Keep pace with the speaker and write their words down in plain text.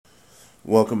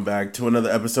Welcome back to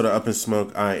another episode of Up in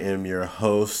Smoke. I am your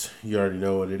host. You already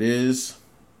know what it is.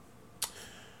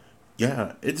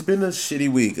 Yeah, it's been a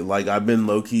shitty week. Like, I've been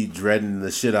low key dreading the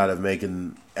shit out of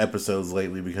making episodes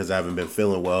lately because I haven't been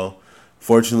feeling well.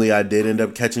 Fortunately, I did end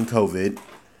up catching COVID.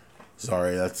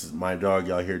 Sorry, that's my dog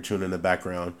y'all hear chewing in the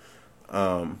background.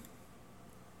 Um,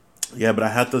 yeah, but I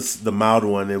had the mild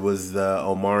one. It was the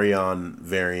Omarion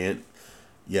variant.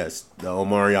 Yes, the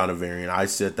Omarion variant. I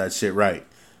said that shit right.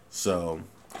 So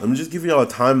let me just give y'all a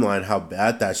timeline how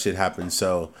bad that shit happened.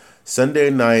 So Sunday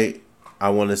night, I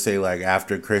want to say like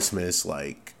after Christmas,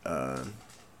 like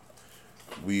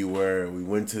we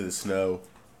went to the snow.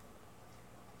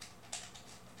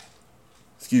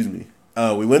 Excuse me.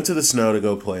 We went to the snow to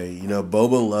go play. You know,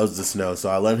 Boba loves the snow, so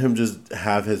I let him just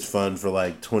have his fun for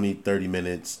like 20, 30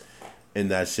 minutes in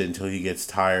that shit until he gets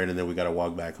tired, and then we gotta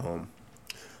walk back home.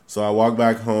 So I walk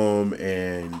back home,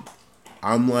 and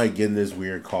I'm like getting this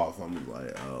weird cough. I'm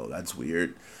like, oh, that's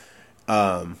weird.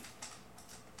 Um,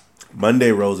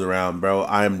 Monday rolls around, bro.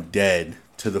 I'm dead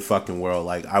to the fucking world.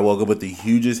 Like, I woke up with the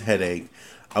hugest headache.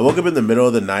 I woke up in the middle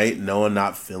of the night, knowing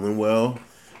not feeling well,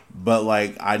 but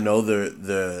like I know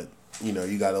the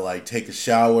you gotta like take a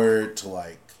shower to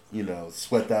like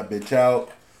sweat that bitch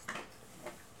out.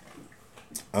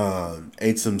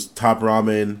 Ate some top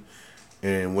ramen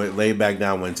and went laid back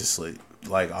down, went to sleep.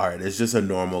 Like, all right, it's just a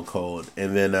normal cold.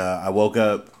 And then I woke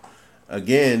up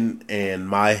again, and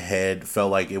my head felt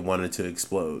like it wanted to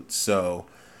explode. So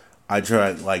I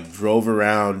tried, like, drove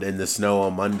around in the snow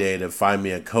on Monday to find me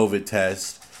a COVID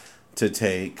test to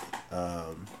take.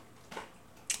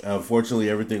 Unfortunately,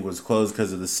 everything was closed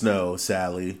because of the snow,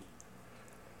 sadly.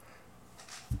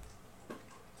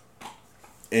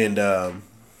 And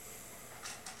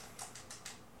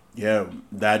yeah,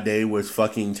 that day was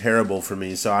fucking terrible for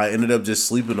me. So I ended up just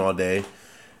sleeping all day.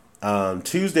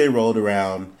 Tuesday rolled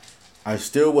around. I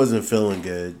still wasn't feeling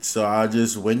good. So I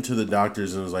just went to the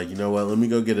doctors and was like, you know what, let me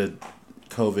go get a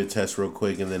COVID test real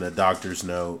quick and then a doctor's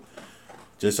note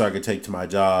just so I could take to my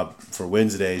job for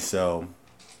Wednesday. So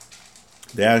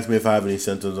they asked me if I have any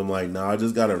symptoms. I'm like, no, I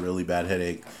just got a really bad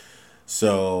headache.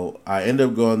 So I end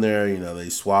up going there. They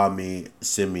swab me,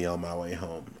 send me on my way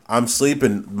home. I'm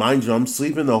sleeping, mind you, I'm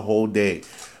sleeping the whole day.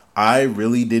 I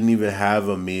really didn't even have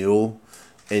a meal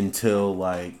until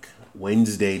like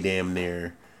Wednesday, damn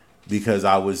near, because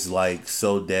I was like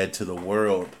so dead to the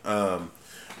world.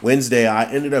 Wednesday, I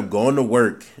ended up going to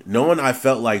work, knowing I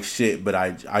felt like shit, but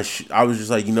I was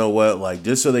just like, you know what, like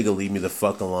just so they could leave me the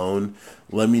fuck alone,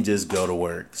 let me just go to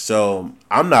work. So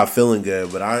I'm not feeling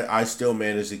good, but I still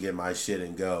managed to get my shit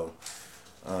and go.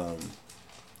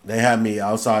 They had me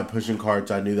outside pushing carts.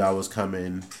 I knew that was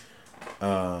coming.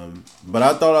 But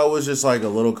I thought I was just like a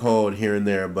little cold here and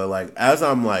there. But like as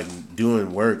I'm like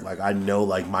doing work, like I know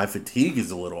like my fatigue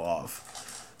is a little off.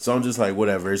 So I'm just like,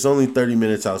 whatever. It's only 30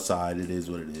 minutes outside. It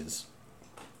is what it is.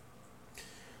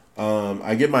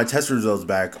 I get my test results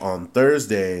back on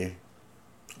Thursday.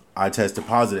 I tested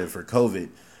positive for COVID.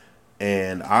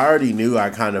 And I already knew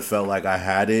I kind of felt like I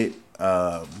had it.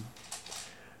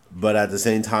 But at the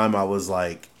same time, I was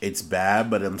like, it's bad,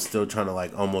 but I'm still trying to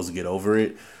like almost get over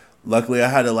it. Luckily, I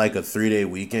had like a 3 day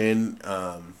weekend.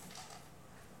 I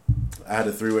had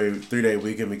a 3 day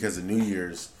weekend because of New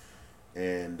Year's,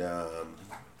 and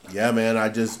yeah, man,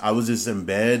 I was just in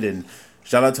bed, and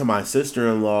shout out to my sister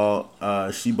in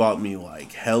law. She bought me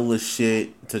like hella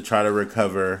shit to try to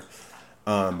recover.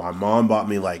 My mom bought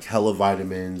me like hella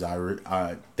vitamins.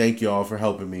 I thank y'all for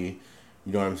helping me.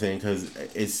 You know what I'm saying?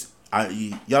 Because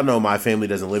y'all know my family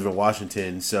doesn't live in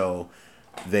Washington, so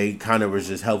they kind of was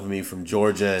just helping me from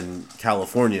Georgia and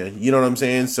California. You know what I'm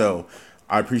saying? So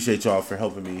I appreciate y'all for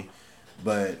helping me.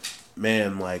 But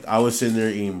man, like I was sitting there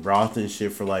eating broth and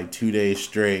shit for like 2 days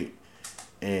straight,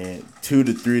 and 2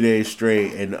 to 3 days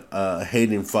straight, and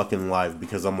hating fucking life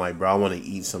because I'm like, bro, I want to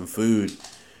eat some food.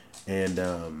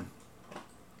 And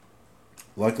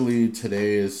luckily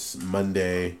today is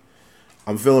Monday.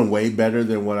 I'm feeling way better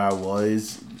than what I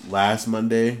was last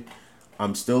Monday.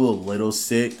 I'm still a little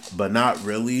sick, but not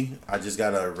really. I just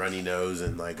got a runny nose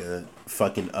and like a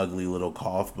fucking ugly little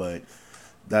cough, but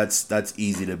that's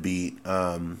easy to beat.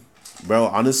 Bro,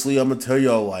 honestly, I'm gonna tell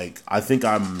y'all, like, I think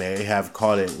I may have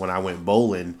caught it when I went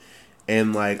bowling,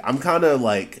 and like I'm kind of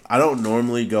like I don't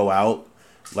normally go out.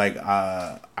 Like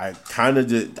I kind of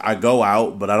just I go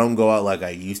out, but I don't go out like I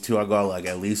used to. I go out like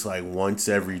at least like once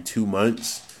every 2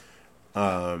 months.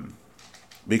 Um,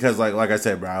 because like I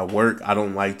said, bro, I work. I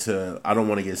don't want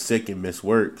to get sick and miss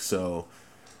work. So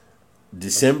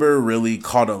December really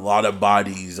caught a lot of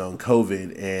bodies on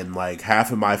COVID, and like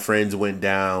half of my friends went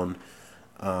down.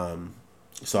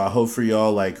 So I hope for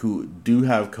y'all like who do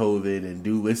have COVID and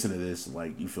do listen to this,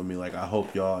 like you feel me, like I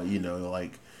hope y'all,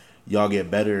 like y'all get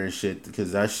better and shit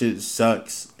because that shit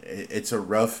sucks. It's a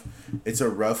rough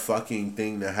fucking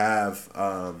thing to have.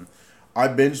 I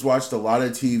binge watched a lot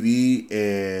of TV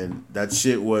and that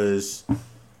shit was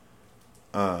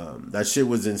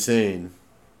insane.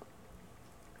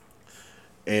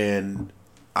 And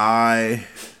I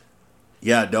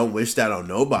yeah, don't wish that on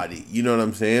nobody. You know what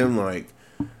I'm saying? Like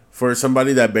for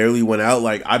somebody that barely went out,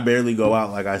 like I barely go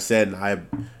out, like I said,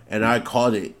 and I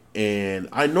caught it. And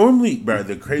I normally, bro,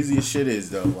 the craziest shit is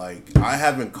though, like I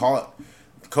haven't caught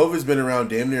COVID's been around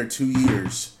damn near 2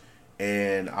 years,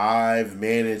 and I've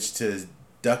managed to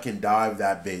duck and dive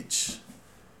that bitch.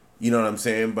 You know what I'm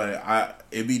saying? But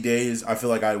it be days I feel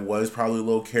like I was probably a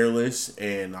little careless,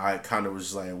 and I kind of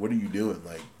was like, "What are you doing?"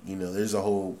 Like, there's a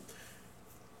whole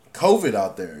COVID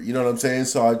out there. You know what I'm saying?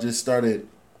 So I just started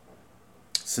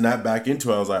snap back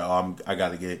into it. I was like, "Oh, I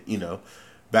got to get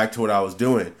back to what I was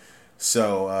doing."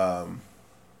 So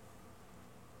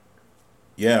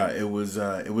yeah, it was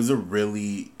a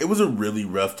really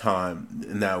rough time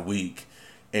in that week,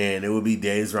 and it would be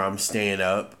days where I'm staying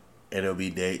up, and it'll be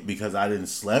day because I didn't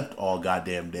slept all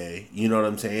goddamn day. You know what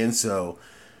I'm saying? So,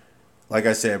 like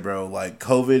I said, bro, like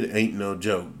COVID ain't no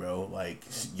joke, bro. Like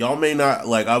y'all may not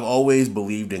like. I've always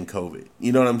believed in COVID.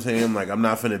 You know what I'm saying? Like I'm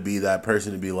not gonna be that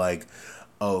person to be like,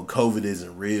 oh, COVID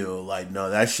isn't real. Like no,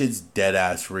 that shit's dead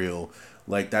ass real.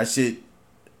 Like that shit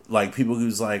like people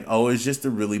who's like, oh, it's just a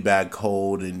really bad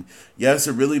cold, and yeah, it's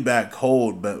a really bad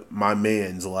cold, but my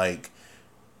man's like,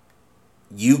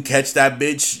 you catch that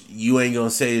bitch, you ain't gonna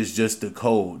say it's just a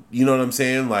cold. You know what I'm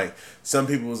saying? Like some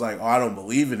people was like, oh, I don't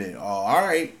believe in it. Oh, all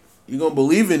right, you gonna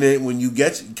believe in it when you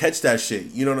catch that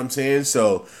shit. You know what I'm saying?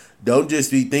 So don't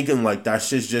just be thinking like that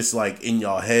shit's just like in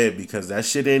your head because that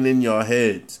shit ain't in your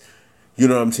heads. You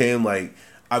know what I'm saying? Like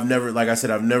like I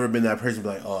said, I've never been that person to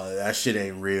be like, oh, that shit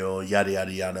ain't real, yada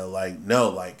yada yada. Like, no,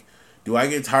 like, do I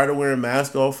get tired of wearing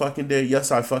masks all fucking day?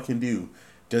 Yes, I fucking do.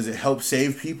 Does it help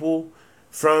save people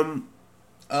from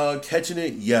catching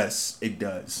it? Yes, it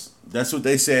does. That's what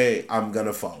they say. I'm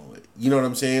gonna follow it. You know what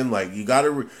I'm saying? Like, you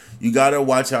gotta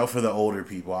watch out for the older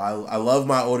people. I love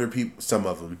my older people. Some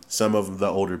of them, the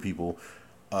older people.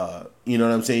 You know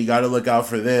what I'm saying? You gotta look out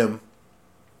for them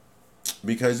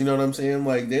because you know what I'm saying.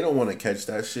 Like they don't want to catch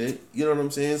that shit. You know what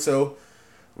I'm saying? So,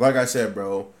 like I said,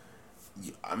 bro.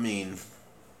 I mean,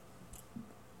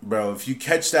 bro, if you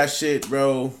catch that shit,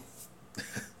 bro,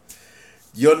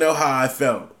 you'll know how I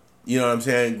felt. You know what I'm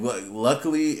saying?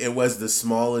 Luckily, it was the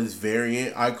smallest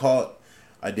variant I caught.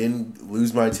 I didn't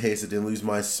lose my taste. I didn't lose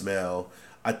my smell.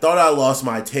 I thought I lost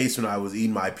my taste when I was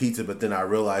eating my pizza, but then I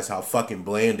realized how fucking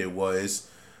bland it was.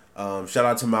 Shout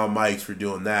out to Mount Mike's for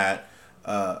doing that.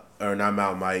 Or not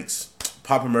Mount Mike's,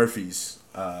 Papa Murphy's.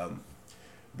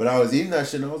 But I was eating that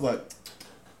shit and I was like,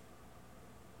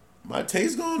 my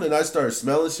taste gone? And I started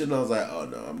smelling shit and I was like, oh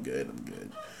no, I'm good.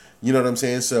 You know what I'm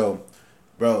saying? So,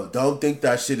 bro, don't think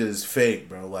that shit is fake,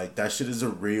 bro. Like that shit is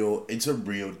it's a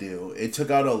real deal. It took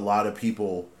out a lot of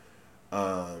people,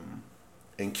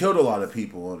 and killed a lot of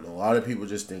people, and a lot of people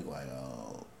just think like,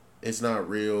 oh, it's not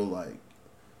real. Like,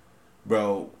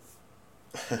 bro,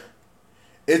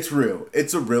 it's real.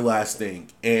 It's a real ass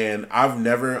thing. And I've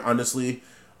never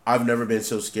been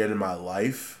so scared in my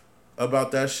life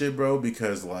about that shit, bro,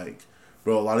 because like,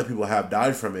 bro, a lot of people have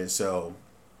died from it. So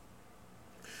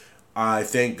I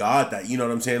thank God that, you know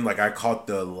what I'm saying? Like I caught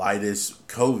the lightest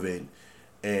COVID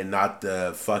and not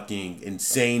the fucking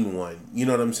insane one. You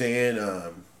know what I'm saying?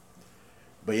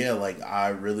 But yeah, like I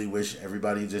really wish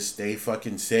everybody just stay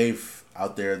fucking safe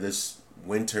out there this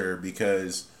winter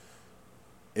because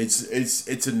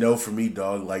it's a no for me,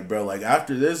 dog. Like, bro, like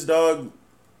after this, dog,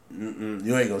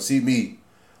 you ain't gonna see me.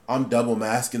 I'm double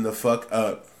masking the fuck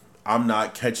up. I'm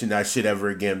not catching that shit ever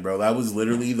again, bro. That was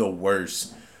literally the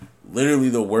worst. Literally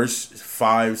the worst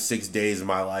 5-6 days of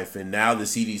my life. And now the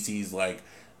CDC's like,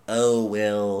 oh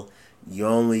well, you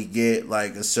only get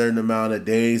like a certain amount of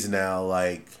days now.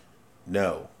 Like,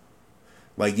 no.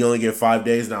 Like you only get 5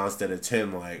 days now instead of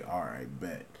 10. Like, alright,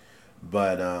 bet.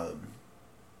 But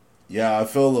yeah, I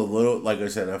feel a little, like I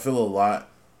said, I feel a lot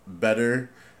better.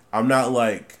 I'm not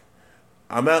like,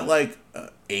 I'm at like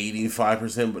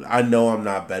 85%, but I know I'm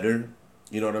not better.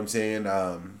 You know what I'm saying?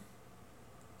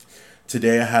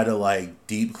 Today I had to like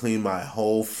deep clean my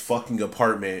whole fucking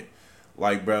apartment.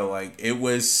 Like, bro, like it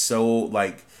was so,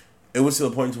 like, it was to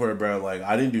the point to where, bro, like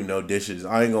I didn't do no dishes.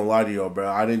 I ain't gonna lie to y'all, bro.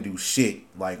 I didn't do shit.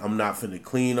 Like, I'm not finna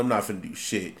clean. I'm not finna do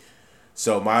shit.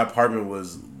 So my apartment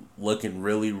was looking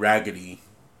really raggedy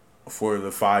for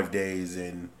the 5 days,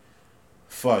 and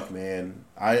fuck, man.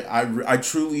 I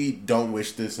truly don't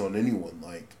wish this on anyone.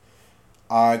 Like,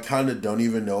 I kind of don't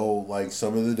even know, like,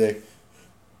 some of the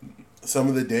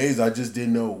days I just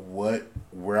didn't know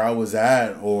where I was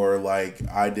at, or like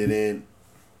I didn't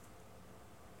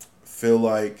feel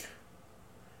like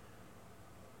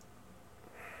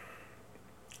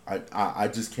I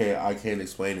just can't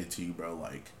explain it to you, bro.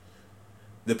 Like,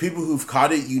 the people who've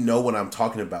caught it, you know what I'm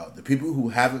talking about. The people who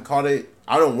haven't caught it,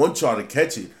 I don't want y'all to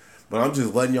catch it, but I'm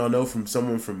just letting y'all know from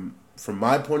someone from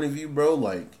my point of view, bro.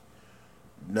 Like,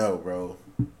 no, bro.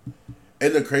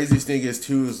 And the craziest thing is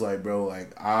too is like, bro,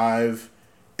 like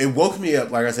it woke me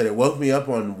up. Like I said, it woke me up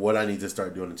on what I need to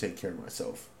start doing to take care of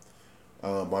myself.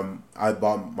 My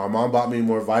mom bought me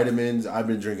more vitamins. I've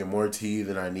been drinking more tea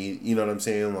than I need. You know what I'm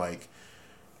saying? Like,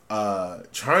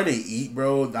 trying to eat,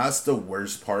 bro. That's the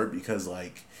worst part because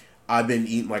like I've been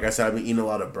eating. Like I said, I've been eating a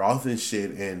lot of broth and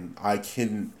shit, and I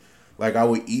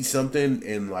would eat something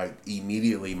and like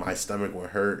immediately my stomach would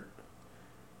hurt.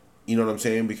 You know what I'm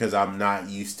saying? Because I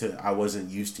wasn't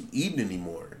used to eating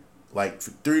anymore. Like for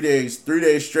 3 days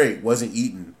straight, wasn't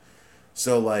eating.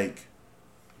 So like,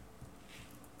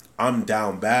 I'm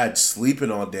down bad,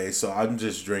 sleeping all day. So I'm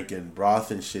just drinking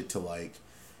broth and shit to like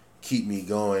keep me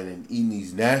going and eating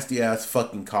these nasty ass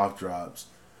fucking cough drops.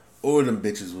 Oh, them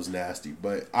bitches was nasty.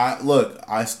 But I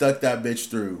stuck that bitch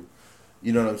through.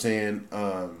 You know what I'm saying?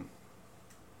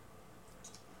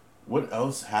 What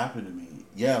else happened to me?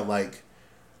 Yeah, like,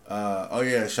 oh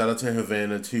yeah, shout out to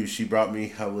Havana too. She brought me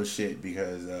hella shit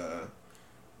because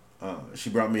she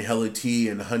brought me hella tea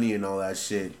and honey and all that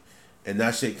shit. And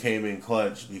that shit came in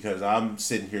clutch because I'm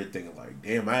sitting here thinking like,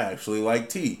 damn, I actually like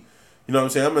tea. You know what I'm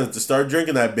saying? I'm gonna have to start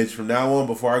drinking that bitch from now on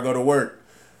before I go to work.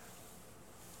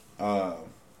 Uh,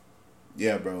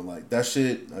 yeah, bro, like that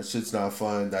shit's not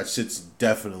fun. That shit's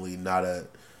definitely not a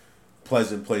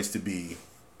pleasant place to be.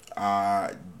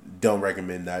 I don't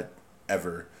recommend that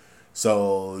ever.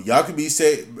 So y'all can be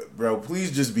safe, bro.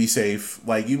 Please just be safe.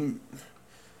 Like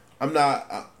I'm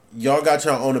not. Y'all got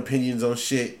your own opinions on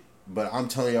shit, but I'm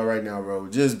telling y'all right now, bro.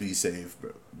 Just be safe,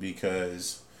 bro.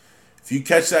 Because if you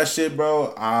catch that shit,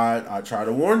 bro, I try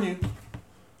to warn you.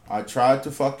 I tried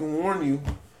to fucking warn you.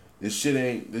 This shit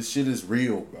ain't. This shit is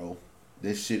real, bro.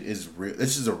 This shit is real.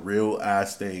 This is a real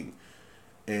ass thing.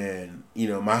 And you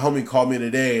know, my homie called me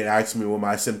today and asked me what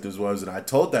my symptoms was, and I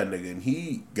told that nigga, and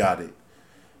he got it.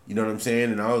 You know what I'm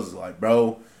saying? And I was like,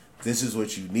 bro, this is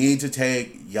what you need to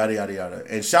take, yada, yada, yada.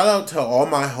 And shout out to all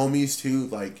my homies, too.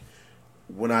 Like,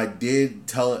 when I did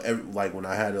when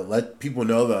I had to let people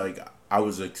know that, like, I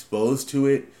was exposed to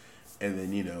it, and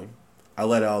then, you know, I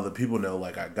let all the people know,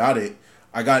 like, I got it.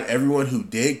 I got everyone who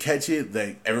did catch it,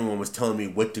 like, everyone was telling me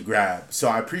what to grab. So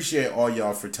I appreciate all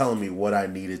y'all for telling me what I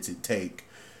needed to take.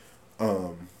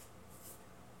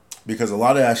 Because a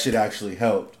lot of that shit actually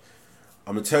helped.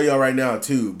 I'm gonna tell y'all right now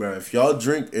too, bro. If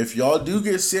y'all do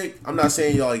get sick, I'm not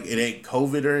saying y'all like it ain't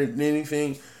COVID or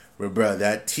anything, but bro,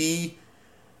 that tea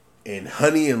and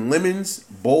honey and lemons,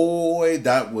 boy,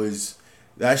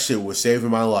 that shit was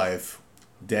saving my life.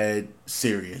 Dead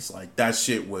serious. Like that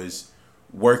shit was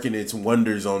working its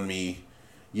wonders on me.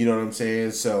 You know what I'm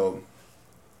saying? So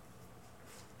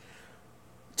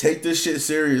take this shit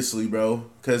seriously, bro.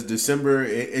 Cause December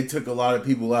it took a lot of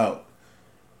people out.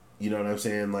 You know what I'm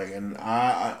saying? Like, and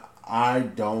I'm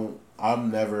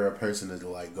never a person to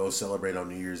like go celebrate on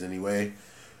New Year's anyway.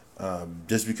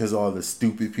 Just because all the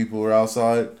stupid people are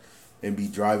outside and be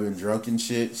driving drunk and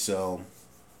shit. So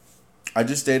I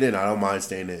just stayed in. I don't mind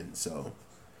staying in. So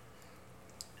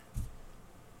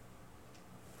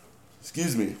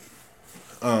excuse me.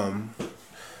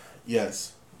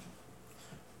 Yes.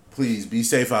 Please be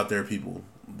safe out there, people.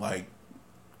 Like,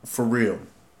 for real.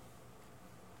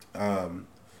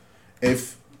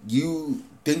 If you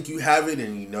think you have it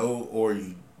and you know, or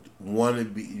you want to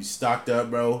be stocked up,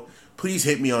 bro, please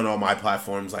hit me on all my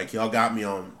platforms. Like y'all got me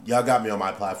on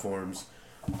my platforms,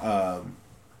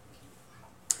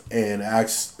 and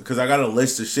ask because I got a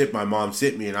list of shit my mom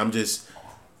sent me, and I'm just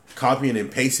copying and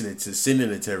pasting it to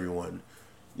sending it to everyone.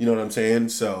 You know what I'm saying?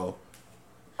 So,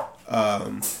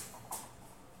 I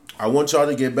want y'all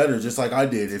to get better, just like I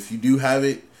did. If you do have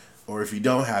it, or if you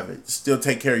don't have it, still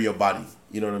take care of your body.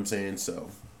 You know what I'm saying? So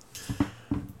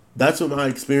that's what my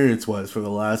experience was for the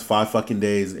last 5 fucking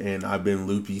days, and I've been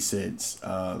loopy since.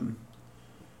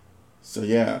 So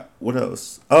yeah, what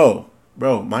else? Oh,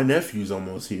 bro, my nephew's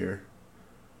almost here.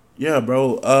 Yeah,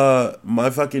 bro. My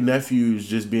fucking nephew's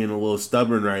just being a little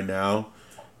stubborn right now.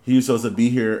 He was supposed to be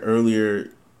here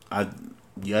earlier.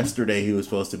 Yesterday he was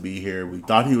supposed to be here. We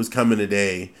thought he was coming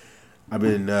today. I've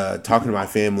been talking to my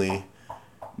family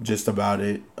just about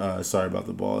it. Sorry about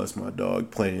the ball. That's my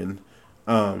dog playing.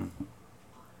 Um,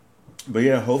 but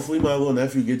yeah, hopefully my little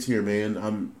nephew gets here, man.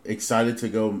 I'm excited to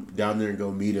go down there and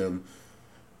go meet him.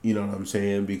 You know what I'm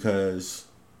saying? Because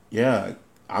yeah,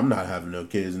 I'm not having no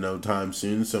kids no time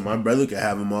soon, so my brother can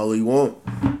have them all he want.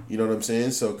 You know what I'm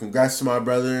saying? So congrats to my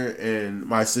brother and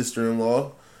my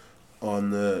sister-in-law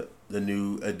on the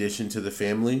new addition to the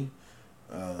family.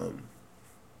 Um,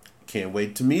 can't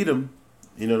wait to meet him.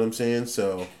 You know what I'm saying?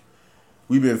 So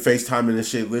we've been FaceTiming this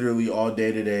shit literally all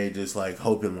day today, just like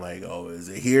hoping like, oh, is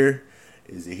it here?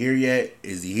 Is it here yet?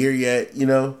 Is he here yet? You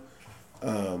know?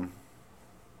 Um,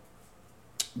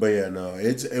 but yeah, no,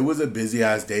 it was a busy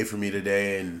ass day for me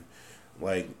today, and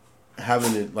like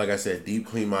having to, like I said, deep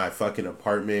clean my fucking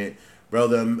apartment, bro.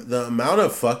 The amount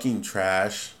of fucking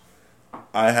trash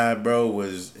I had, bro,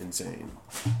 was insane.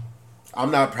 I'm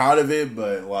not proud of it,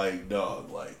 but like, dog,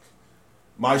 like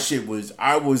my shit was,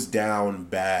 I was down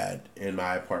bad in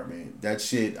my apartment. That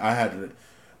shit, I had to,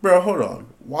 bro, hold on.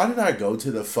 Why did I go to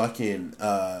the fucking,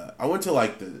 I went to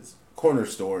like the corner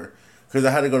store because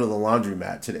I had to go to the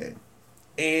laundromat today.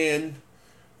 And,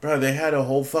 bro, they had a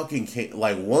whole fucking can,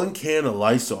 like one can of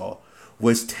Lysol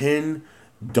was $10.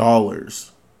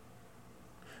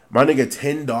 My nigga,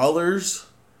 $10?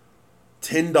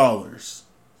 $10.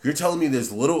 You're telling me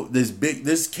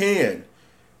this can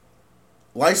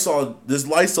this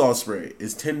Lysol spray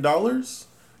is $10?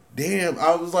 Damn,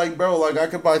 I was like, bro, like I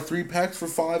could buy 3 packs for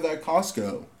 $5 at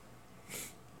Costco.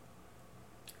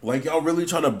 Like y'all really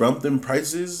trying to bump them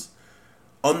prices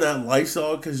on that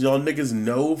Lysol because y'all niggas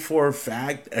know for a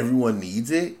fact everyone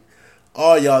needs it?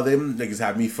 Oh, y'all, them niggas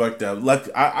have me fucked up. Like,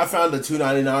 I found the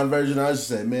 $2.99 version. I just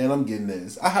said, man, I'm getting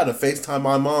this. I had to FaceTime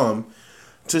my mom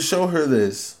to show her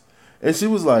this. And she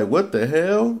was like, what the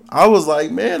hell? I was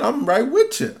like, man, I'm right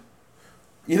with you.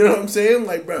 You know what I'm saying?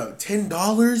 Like, bro,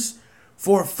 $10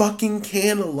 for a fucking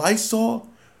can of Lysol?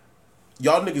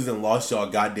 Y'all niggas done lost y'all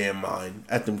goddamn mind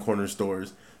at them corner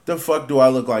stores. The fuck do I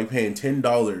look like paying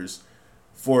 $10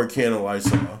 for a can of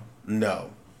Lysol?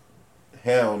 No.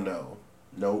 Hell no.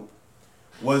 Nope.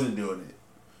 Wasn't doing it.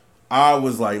 I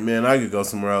was like, man, I could go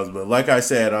somewhere else. But like I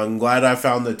said, I'm glad I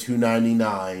found the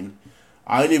 $2.99.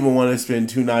 I didn't even want to spend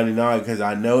 $2.99 because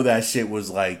I know that shit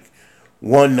was like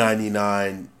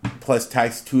 $1.99 plus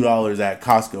tax $2 at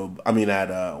Costco. I mean at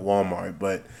Walmart.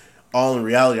 But all in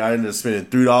reality, I ended up spending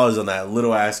 $3 on that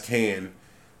little ass can.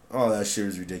 Oh, that shit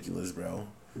is ridiculous, bro.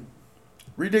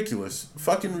 Ridiculous.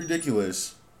 Fucking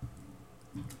ridiculous.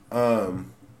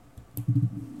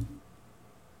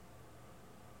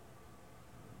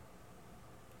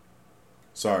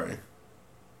 Sorry.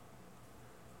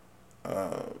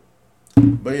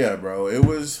 But yeah, bro, it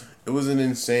was an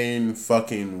insane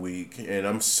fucking week, and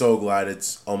I'm so glad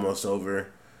it's almost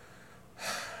over.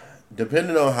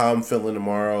 Depending on how I'm feeling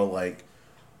tomorrow, like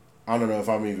I don't know if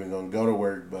I'm even gonna go to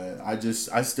work, but I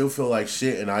still feel like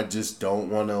shit, and I just don't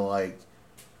want to like.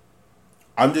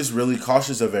 I'm just really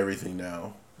cautious of everything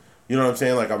now. You know what I'm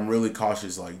saying? Like I'm really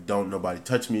cautious. Like don't nobody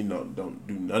touch me. No, don't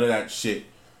do none of that shit.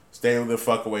 Stay the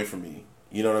fuck away from me.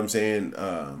 You know what I'm saying?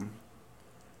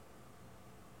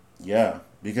 Yeah,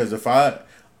 because if I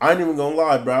ain't even gonna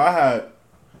lie, bro.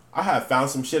 I had found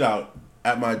some shit out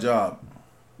at my job,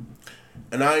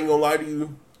 and I ain't gonna lie to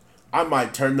you. I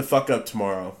might turn the fuck up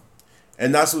tomorrow,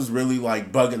 and that's what's really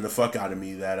like bugging the fuck out of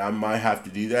me. That I might have to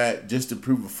do that just to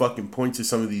prove a fucking point to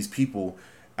some of these people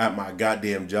at my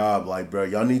goddamn job. Like, bro,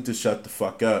 y'all need to shut the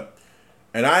fuck up.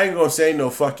 And I ain't gonna say no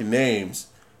fucking names,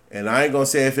 and I ain't gonna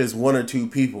say if it's one or two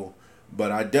people,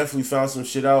 but I definitely found some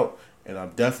shit out, and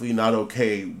I'm definitely not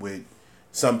okay with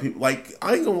some people. Like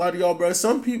I ain't gonna lie to y'all, bro.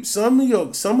 Some people,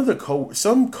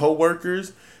 some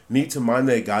coworkers need to mind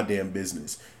their goddamn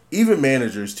business. Even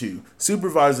managers too,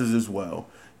 supervisors as well.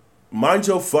 Mind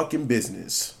your fucking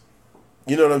business.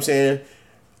 You know what I'm saying?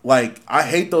 Like I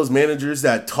hate those managers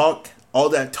that talk all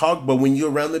that talk, but when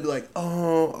you're around, they be like,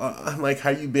 "Oh, I'm like,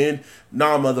 how you been?"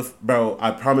 Nah, bro.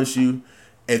 I promise you,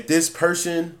 if this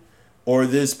person or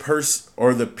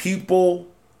the people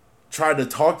try to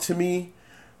talk to me,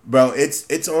 bro,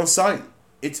 it's on site.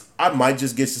 I might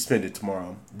just get suspended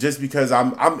tomorrow just because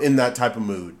I'm in that type of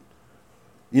mood.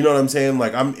 You know what I'm saying?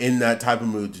 Like I'm in that type of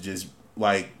mood to just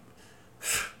like,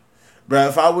 bro.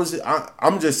 If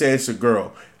I'm just saying it's a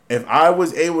girl. If I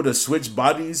was able to switch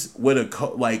bodies with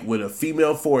with a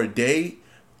female for a day,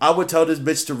 I would tell this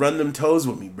bitch to run them toes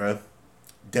with me, bro.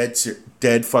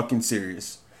 Dead fucking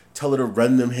serious. Tell her to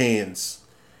run them hands,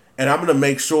 and I'm gonna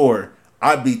make sure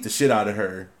I beat the shit out of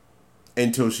her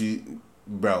until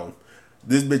bro.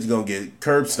 This bitch gonna get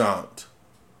curb stomped.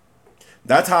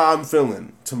 That's how I'm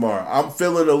feeling tomorrow. I'm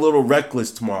feeling a little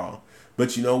reckless tomorrow,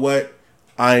 but you know what?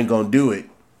 I ain't gonna do it.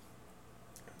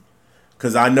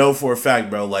 Cause I know for a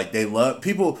fact, bro, like they love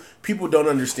people. People don't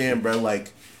understand, bro.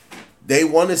 Like they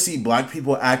want to see black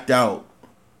people act out.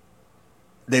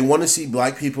 They want to see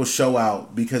black people show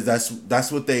out because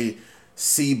that's what they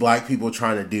see black people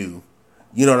trying to do.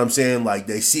 You know what I'm saying? Like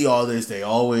they see all this, they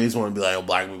always want to be like, "Oh,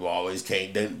 black people always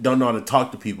can't." They don't know how to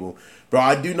talk to people, bro.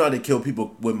 I do know how to kill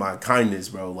people with my kindness,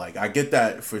 bro. Like I get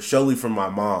that for surely from my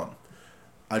mom.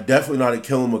 I definitely know how to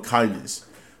kill them with kindness.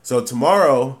 So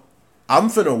tomorrow, I'm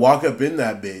finna walk up in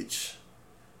that bitch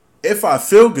if I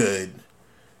feel good,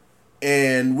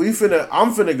 and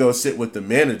I'm finna go sit with the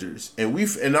managers,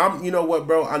 and I'm, you know what,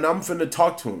 bro, and I'm finna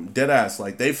talk to them, dead ass,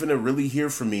 like they finna really hear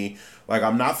from me, like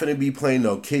I'm not finna be playing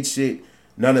no kid shit,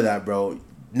 none of that, bro.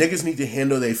 Niggas need to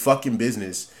handle their fucking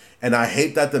business, and I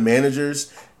hate that the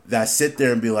managers that sit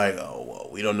there and be like, oh, well,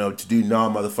 we don't know what to do.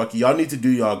 Nah, motherfucker, y'all need to do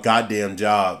y'all goddamn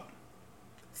job,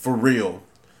 for real,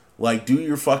 like do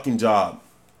your fucking job,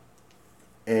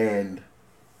 and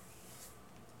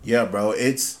yeah, bro,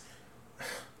 it's.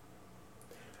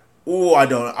 Oh, I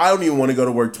don't even want to go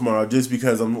to work tomorrow just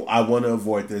because I want to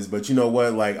avoid this. But you know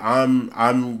what? Like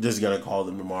I'm just gonna call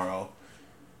them tomorrow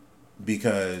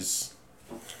because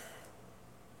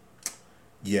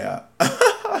yeah.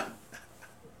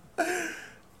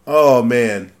 Oh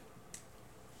man,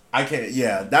 I can't.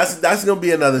 Yeah, that's gonna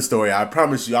be another story. I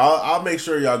promise you. I'll make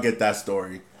sure y'all get that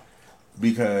story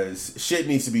because shit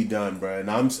needs to be done, bro. And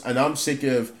I'm sick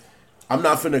of. I'm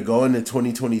not finna go into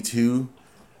 2022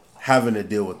 having to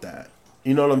deal with that.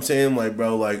 You know what I'm saying? Like,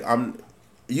 bro, like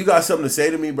you got something to say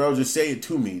to me, bro, just say it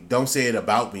to me. Don't say it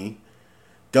about me.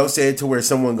 Don't say it to where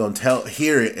someone gonna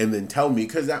hear it and then tell me,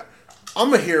 cause I'm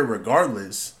gonna hear it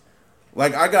regardless.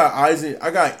 Like I got eyes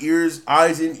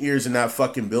and ears in that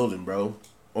fucking building, bro,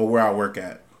 or where I work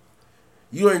at.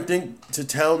 You ain't think to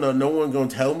tell no one gonna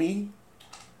tell me?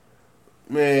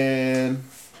 Man,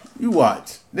 you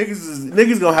watch.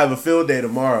 Niggas gonna have a field day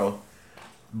tomorrow.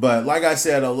 But like I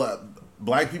said,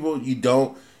 black people, you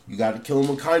got to kill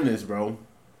them with kindness, bro.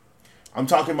 I'm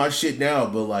talking my shit now,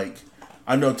 but like,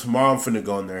 I know tomorrow I'm finna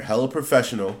go in there hella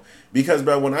professional. Because,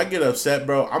 bro, when I get upset,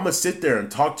 bro, I'm gonna sit there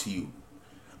and talk to you.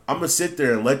 I'm gonna sit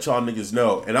there and let y'all niggas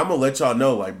know. And I'm gonna let y'all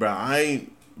know, like, bro, I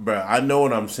know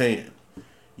what I'm saying.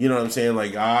 You know what I'm saying?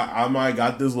 Like, I might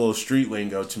got this little street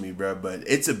lingo to me, bro, but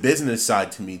it's a business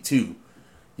side to me, too.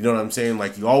 You know what I'm saying?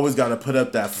 Like, you always got to put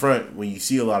up that front when you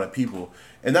see a lot of people.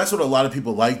 And that's what a lot of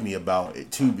people like me about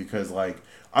it, too, because, like,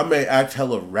 I may act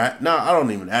hella I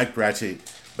don't even act ratchet,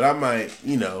 but I might,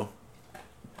 you know,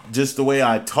 just the way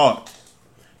I talk,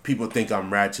 people think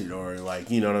I'm ratchet or,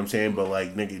 like, you know what I'm saying? But,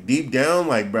 like, nigga, deep down,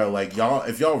 like, bro, like,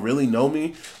 if y'all really know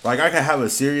me, like, I can have a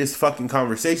serious fucking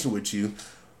conversation with you.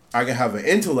 I can have an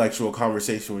intellectual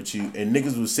conversation with you, and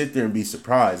niggas will sit there and be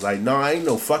surprised. Like, no, I ain't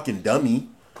no fucking dummy.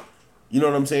 You know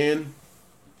what I'm saying?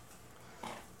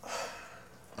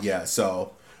 Yeah,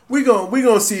 so we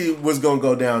gonna see what's gonna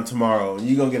go down tomorrow.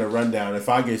 You gonna get a rundown if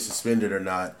I get suspended or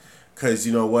not. Cause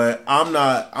you know what? I'm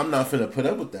not finna put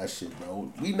up with that shit,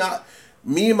 bro.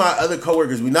 Me and my other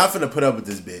coworkers, we not finna put up with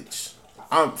this bitch.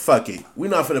 Fuck it. We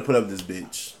not finna put up with this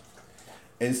bitch.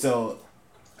 And so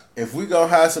if we gonna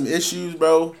have some issues,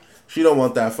 bro, she don't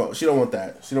want that. She don't want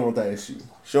that. She don't want that issue.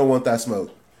 She don't want that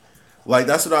smoke. Like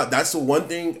that's the one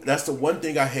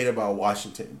thing I hate about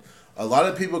Washington. A lot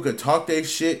of people could talk their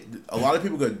shit. A lot of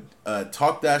people could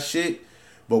talk that shit,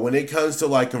 but when it comes to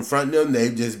like confronting them,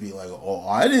 they just be like, "Oh,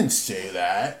 I didn't say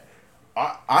that."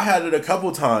 I had it a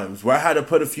couple times where I had to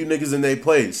put a few niggas in their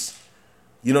place.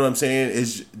 You know what I'm saying?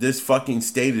 This fucking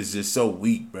state is just so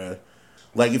weak, bruh.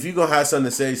 Like if you gonna have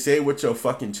something to say it with your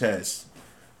fucking chest,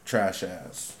 trash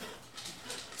ass.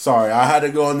 Sorry, I had to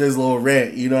go on this little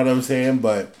rant. You know what I'm saying?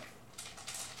 But.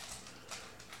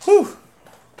 Whew.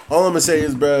 All I'm gonna say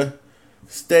is, bruh,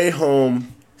 stay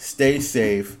home, stay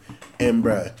safe, and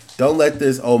bruh, don't let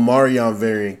this Omarion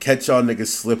variant catch y'all niggas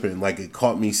slipping like it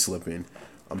caught me slipping.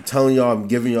 I'm telling y'all, I'm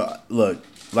giving y'all, look,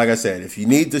 like I said, if you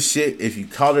need the shit, if you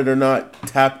caught it or not,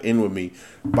 tap in with me.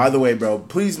 By the way, bro,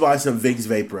 please buy some Vicks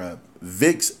Vapor Rub.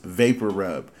 Vicks Vapor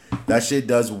Rub. That shit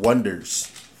does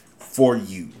wonders for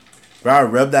you. Bro, I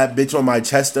rubbed that bitch on my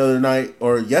chest the other night,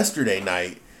 or yesterday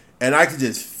night, and I could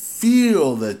just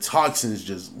feel the toxins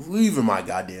just leaving my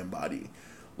goddamn body.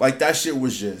 Like that shit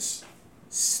was just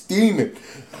steaming.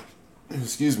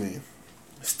 Excuse me.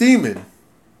 Steaming.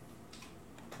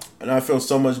 And I feel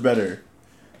so much better.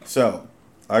 So,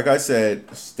 like I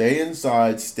said, stay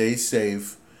inside, stay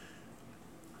safe.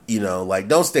 You know, like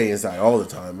don't stay inside all the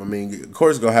time. I mean, of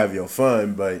course go have your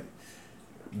fun, but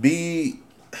be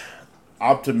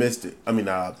optimistic. I mean,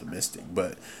 not optimistic,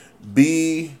 but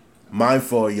be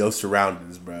mindful of your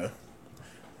surroundings, bro.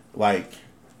 Like,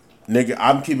 Nigga,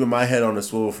 I'm keeping my head on the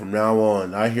swivel from now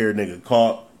on. I hear a nigga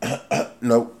call.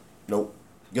 Nope. Nope.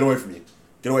 Get away from me.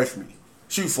 Get away from me.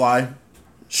 Shoot, fly.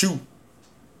 Shoot.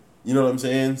 You know what I'm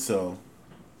saying? So,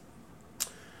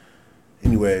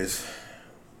 anyways,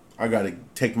 I gotta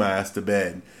take my ass to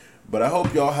bed. But I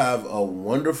hope y'all have a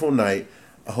wonderful night.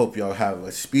 I hope y'all have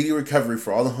a speedy recovery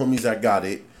for all the homies that got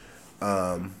it.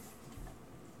 I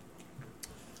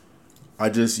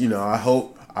just, I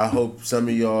hope some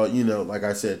of y'all, like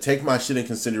I said, take my shit in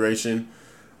consideration.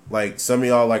 Like some of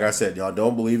y'all, like I said, y'all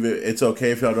don't believe it. It's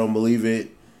okay if y'all don't believe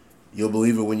it. You'll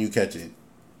believe it when you catch it.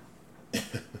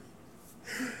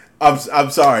 I'm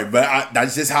sorry, but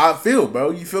that's just how I feel, bro.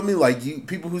 You feel me? Like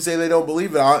people who say they don't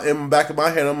believe it, in the back of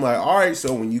my head, I'm like, all right,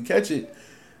 so when you catch it,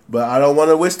 but I don't want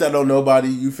to wish that on nobody.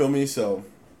 You feel me? So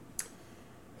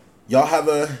y'all have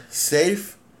a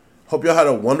safe. Hope y'all had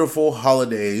a wonderful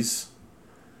holidays,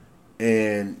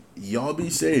 and y'all be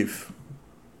safe.